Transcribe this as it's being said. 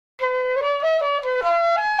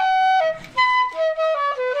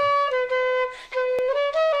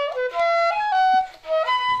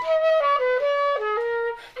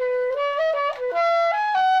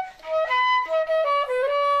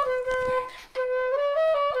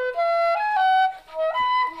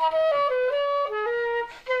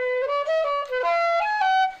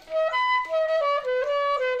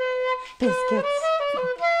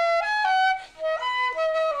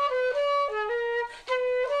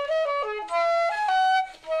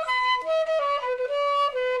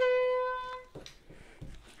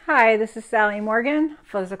Hi, this is Sally Morgan,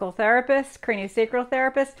 physical therapist, craniosacral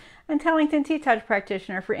therapist, and Tellington T-Touch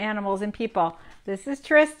practitioner for animals and people. This is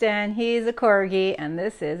Tristan, he's a Corgi, and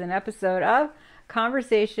this is an episode of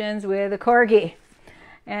Conversations with a Corgi.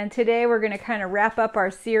 And today we're going to kind of wrap up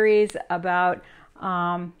our series about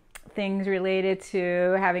things related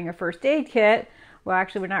to having a first aid kit. Well,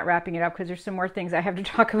 actually, we're not wrapping it up because there's some more things I have to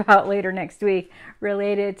talk about later next week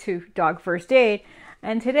related to dog first aid.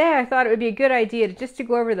 And today I thought it would be a good idea to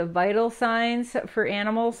go over the vital signs for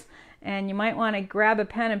animals. And you might want to grab a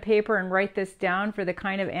pen and paper and write this down for the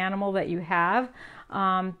kind of animal that you have,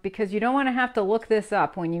 because you don't want to have to look this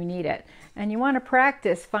up when you need it. And you want to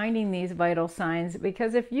practice finding these vital signs,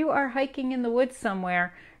 because if you are hiking in the woods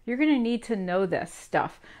somewhere, you're going to need to know this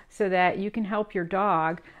stuff so that you can help your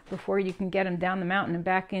dog before you can get him down the mountain and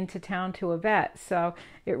back into town to a vet. So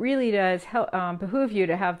it really does behoove you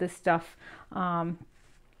to have this stuff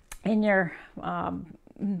in your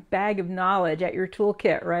bag of knowledge at your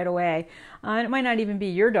toolkit right away. And it might not even be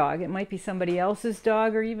your dog. It might be somebody else's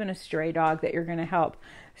dog or even a stray dog that you're going to help.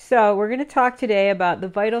 So we're going to talk today about the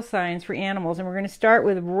vital signs for animals, and we're going to start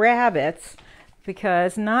with rabbits,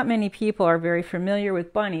 because not many people are very familiar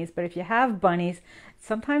with bunnies, but if you have bunnies, it's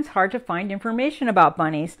sometimes hard to find information about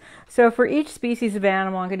bunnies. So for each species of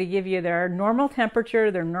animal, I'm going to give you their normal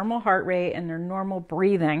temperature, their normal heart rate, and their normal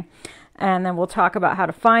breathing. And then we'll talk about how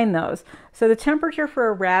to find those. So the temperature for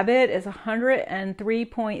a rabbit is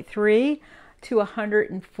 103.3 to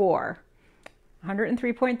 104.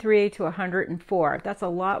 103.3 to 104. That's a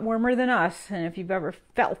lot warmer than us. And if you've ever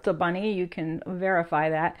felt a bunny, you can verify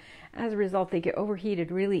that. As a result, they get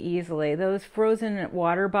overheated really easily. Those frozen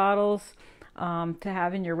water bottles to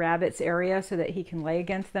have in your rabbit's area so that he can lay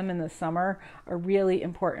against them in the summer are really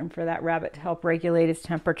important for that rabbit to help regulate his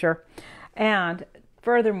temperature. And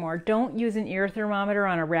furthermore, don't use an ear thermometer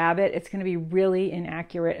on a rabbit. It's going to be really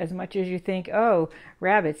inaccurate. As much as you think, oh,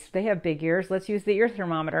 rabbits, they have big ears, let's use the ear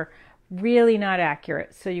thermometer. Really not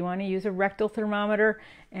accurate. So you want to use a rectal thermometer,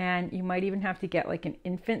 and you might even have to get like an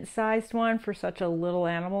infant-sized one for such a little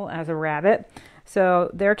animal as a rabbit.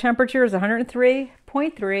 So their temperature is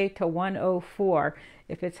 103.3 to 104.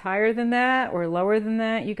 If it's higher than that or lower than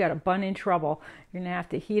that, you got a bun in trouble. You're going to have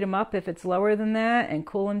to heat them up if it's lower than that and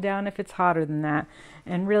cool them down if it's hotter than that.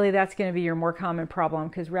 And really that's going to be your more common problem,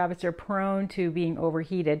 because rabbits are prone to being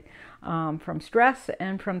overheated from stress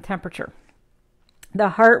and from temperature.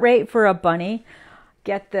 The heart rate for a bunny,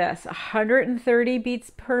 get this, 130 beats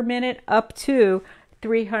per minute up to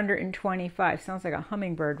 325. Sounds like a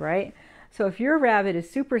hummingbird, right? So if your rabbit is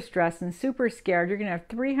super stressed and super scared, you're going to have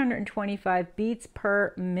 325 beats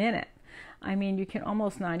per minute. I mean, you can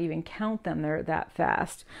almost not even count them. They're that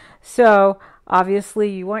fast. So obviously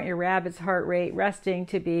you want your rabbit's heart rate resting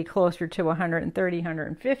to be closer to 130,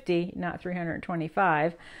 150, not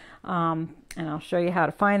 325. And I'll show you how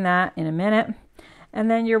to find that in a minute. And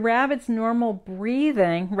then your rabbit's normal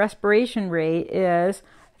breathing, respiration rate is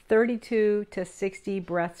 32 to 60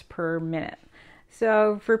 breaths per minute.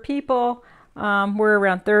 So for people, we're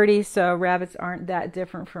around 30, so rabbits aren't that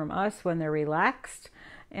different from us when they're relaxed.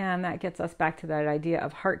 And that gets us back to that idea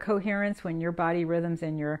of heart coherence, when your body rhythms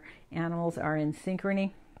and your animals are in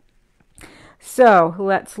synchrony. So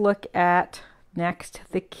let's look at next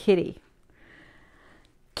the kitty.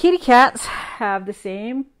 Kitty cats have the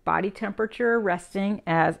same body temperature resting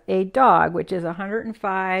as a dog, which is 100.5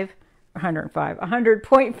 to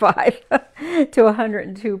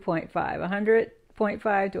 102.5,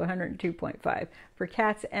 100.5 to 102.5 for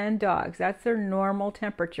cats and dogs. That's their normal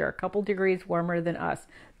temperature, a couple degrees warmer than us.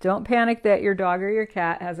 Don't panic that your dog or your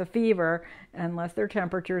cat has a fever unless their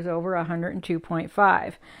temperature is over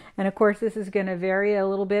 102.5. And of course, this is going to vary a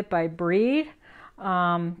little bit by breed.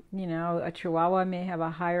 You know, a Chihuahua may have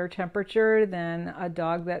a higher temperature than a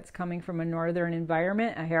dog that's coming from a northern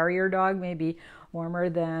environment. A Harrier dog may be warmer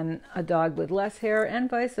than a dog with less hair, and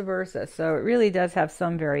vice versa. So it really does have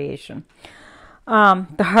some variation.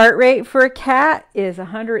 The heart rate for a cat is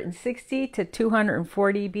 160 to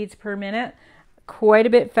 240 beats per minute, quite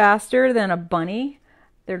a bit faster than a bunny,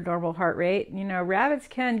 their normal heart rate. You know, rabbits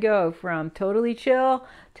can go from totally chill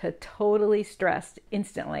to totally stressed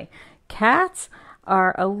instantly. Cats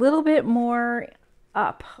are a little bit more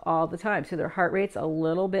up all the time, so their heart rate's a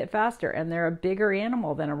little bit faster, and they're a bigger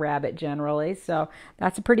animal than a rabbit generally. So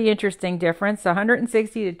that's a pretty interesting difference.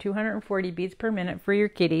 160 to 240 beats per minute for your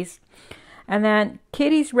kitties. And then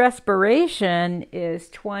kitties' respiration is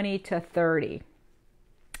 20 to 30.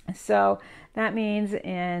 So that means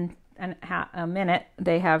in a minute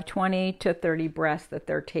they have 20 to 30 breaths that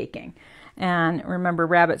they're taking. And remember,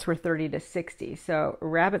 rabbits were 30 to 60. So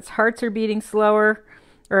rabbits' hearts are beating slower.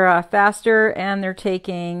 or faster, and they're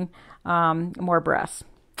taking more breaths.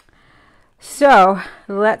 So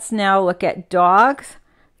let's now look at dogs.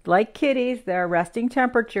 Like kitties, their resting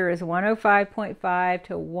temperature is 105.5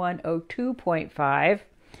 to 102.5.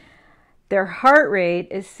 Their heart rate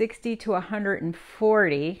is 60 to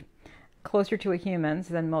 140, closer to a human's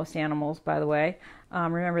than most animals, by the way.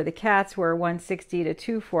 Remember, the cats were 160 to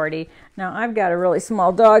 240. Now, I've got a really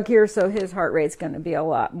small dog here, so his heart rate's going to be a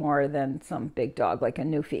lot more than some big dog like a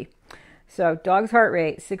Newfie. So, dog's heart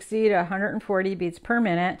rate, 60 to 140 beats per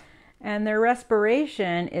minute, and their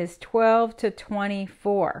respiration is 12 to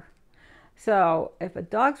 24. So, if a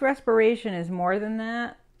dog's respiration is more than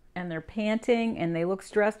that, and they're panting, and they look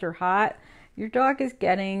stressed or hot, your dog is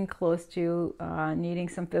getting close to needing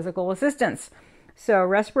some physical assistance. So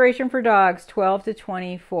respiration for dogs, 12 to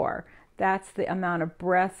 24. That's the amount of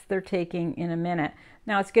breaths they're taking in a minute.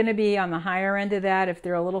 Now, it's going to be on the higher end of that if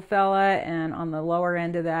they're a little fella, and on the lower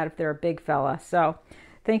end of that if they're a big fella. So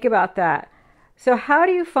think about that. So how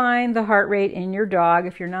do you find the heart rate in your dog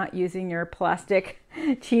if you're not using your plastic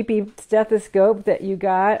cheapy stethoscope that you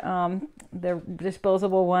got, the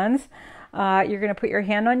disposable ones? You're going to put your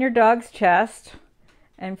hand on your dog's chest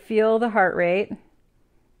and feel the heart rate.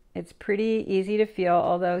 It's pretty easy to feel,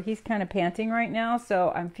 although he's kind of panting right now,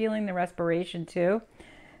 so I'm feeling the respiration too.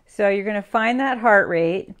 So you're going to find that heart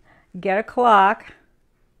rate, get a clock,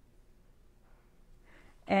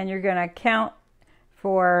 and you're going to count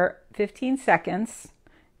for 15 seconds,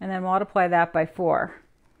 and then multiply that by 4.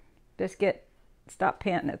 Just stop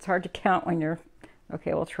panting. It's hard to count when you're,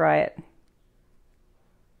 okay, we'll try it.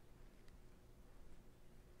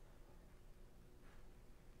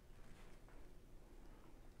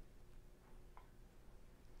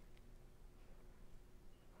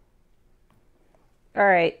 All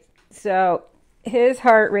right, so his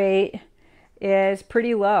heart rate is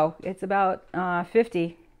pretty low. It's about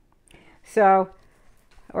 50. So,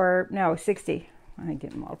 or no, 60. I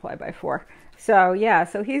get multiplied by 4. So yeah,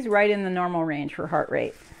 so he's right in the normal range for heart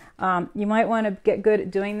rate. You might want to get good at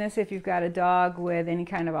doing this if you've got a dog with any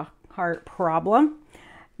kind of a heart problem.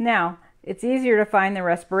 Now, it's easier to find the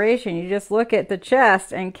respiration. You just look at the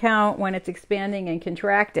chest and count when it's expanding and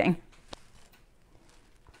contracting.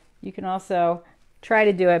 You can also try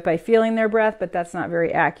to do it by feeling their breath, but that's not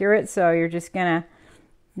very accurate. So you're just gonna,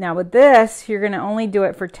 now with this, you're gonna only do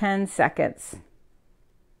it for 10 seconds.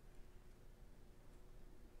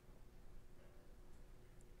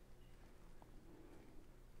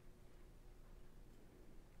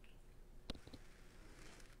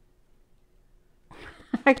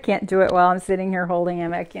 I can't do it while I'm sitting here holding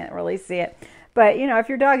him. I can't really see it. But, you know, if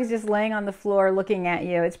your dog is just laying on the floor looking at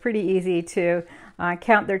you, it's pretty easy to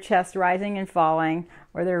count their chest rising and falling,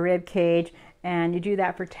 or their rib cage, and you do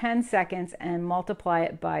that for 10 seconds and multiply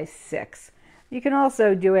it by 6. You can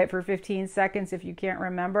also do it for 15 seconds if you can't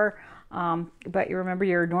remember, but you remember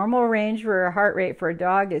your normal range for a heart rate for a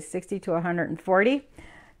dog is 60 to 140.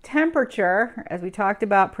 Temperature, as we talked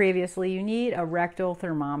about previously, you need a rectal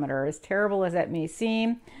thermometer. As terrible as that may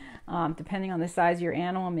seem, depending on the size of your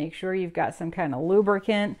animal, make sure you've got some kind of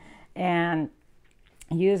lubricant and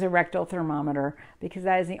use a rectal thermometer, because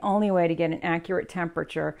that is the only way to get an accurate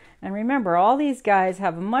temperature. And remember, all these guys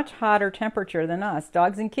have a much hotter temperature than us.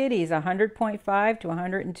 Dogs and kitties, 100.5 to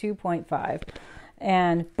 102.5.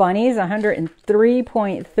 And bunnies,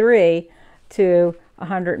 103.3 to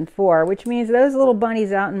 104, which means those little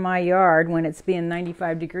bunnies out in my yard when it's being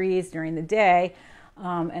 95 degrees during the day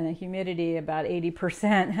and the humidity about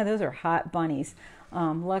 80%, those are hot bunnies.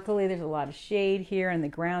 Luckily, there's a lot of shade here and the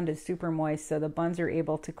ground is super moist, so the buns are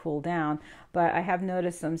able to cool down. But I have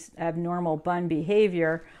noticed some abnormal bun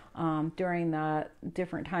behavior during the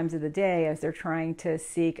different times of the day as they're trying to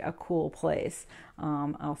seek a cool place.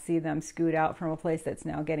 I'll see them scoot out from a place that's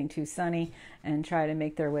now getting too sunny and try to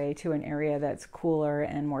make their way to an area that's cooler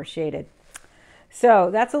and more shaded.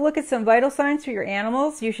 So that's a look at some vital signs for your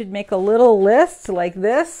animals. You should make a little list like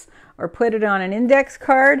this, or put it on an index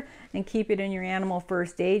card and keep it in your animal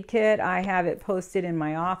first aid kit. I have it posted in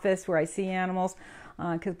my office where I see animals,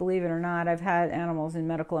 because believe it or not, I've had animals in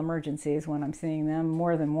medical emergencies when I'm seeing them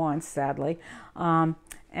more than once, sadly.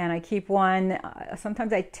 And I keep one,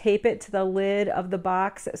 sometimes I tape it to the lid of the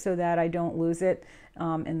box so that I don't lose it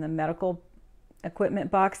in the medical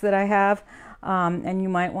equipment box that I have. And you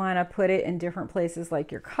might want to put it in different places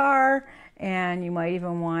like your car, and you might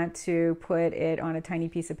even want to put it on a tiny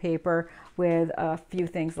piece of paper with a few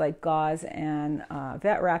things like gauze and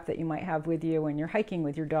vet wrap that you might have with you when you're hiking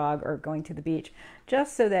with your dog or going to the beach,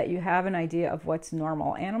 just so that you have an idea of what's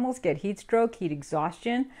normal. Animals get heat stroke, heat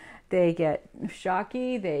exhaustion. They get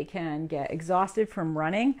shocky. They can get exhausted from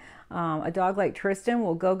running. A dog like Tristan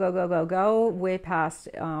will go, go, go, go, go way past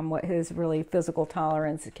what his really physical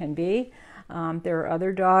tolerance can be. There are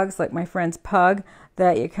other dogs like my friend's Pug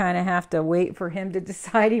that you kind of have to wait for him to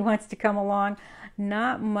decide he wants to come along.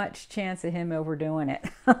 Not much chance of him overdoing it.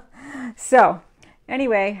 So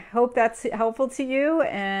anyway, hope that's helpful to you.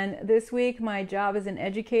 And this week, my job as an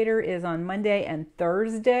educator is on Monday and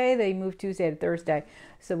Thursday. They moved Tuesday to Thursday.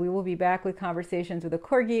 So we will be back with Conversations with a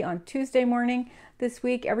Corgi on Tuesday morning this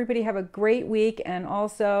week. Everybody have a great week. And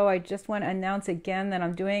also, I just want to announce again that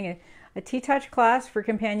I'm doing a T-Touch class for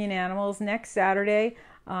companion animals next Saturday,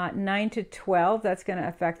 9 to 12. That's going to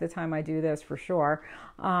affect the time I do this for sure.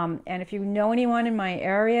 And if you know anyone in my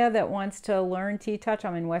area that wants to learn T-Touch,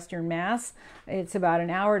 I'm in Western Mass. It's about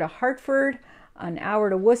an hour to Hartford, an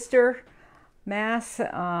hour to Worcester, Mass,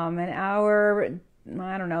 an hour,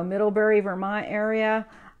 I don't know, Middlebury, Vermont area,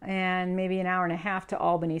 and maybe an hour and a half to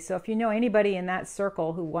Albany. So if you know anybody in that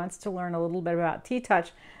circle who wants to learn a little bit about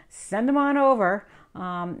T-Touch, send them on over.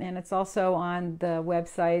 And it's also on the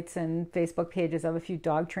websites and Facebook pages of a few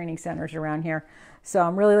dog training centers around here. So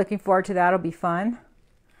I'm really looking forward to that. It'll be fun.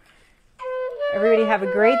 Everybody have a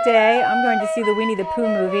great day. I'm going to see the Winnie the Pooh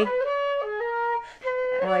movie.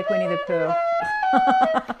 I like Winnie the Pooh.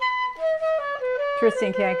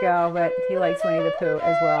 Tristan can't go, but he likes Winnie the Pooh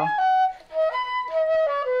as well.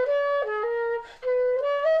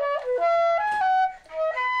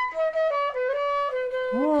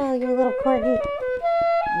 Oh, you little Corgi.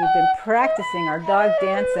 We've been practicing our dog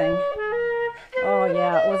dancing. Oh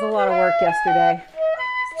yeah, it was a lot of work yesterday.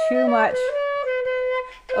 It's too much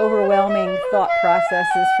overwhelming thought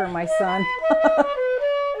processes for my son.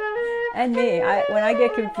 And me. When I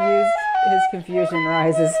get confused, his confusion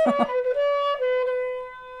rises.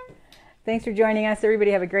 Thanks for joining us.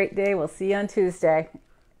 Everybody have a great day. We'll see you on Tuesday.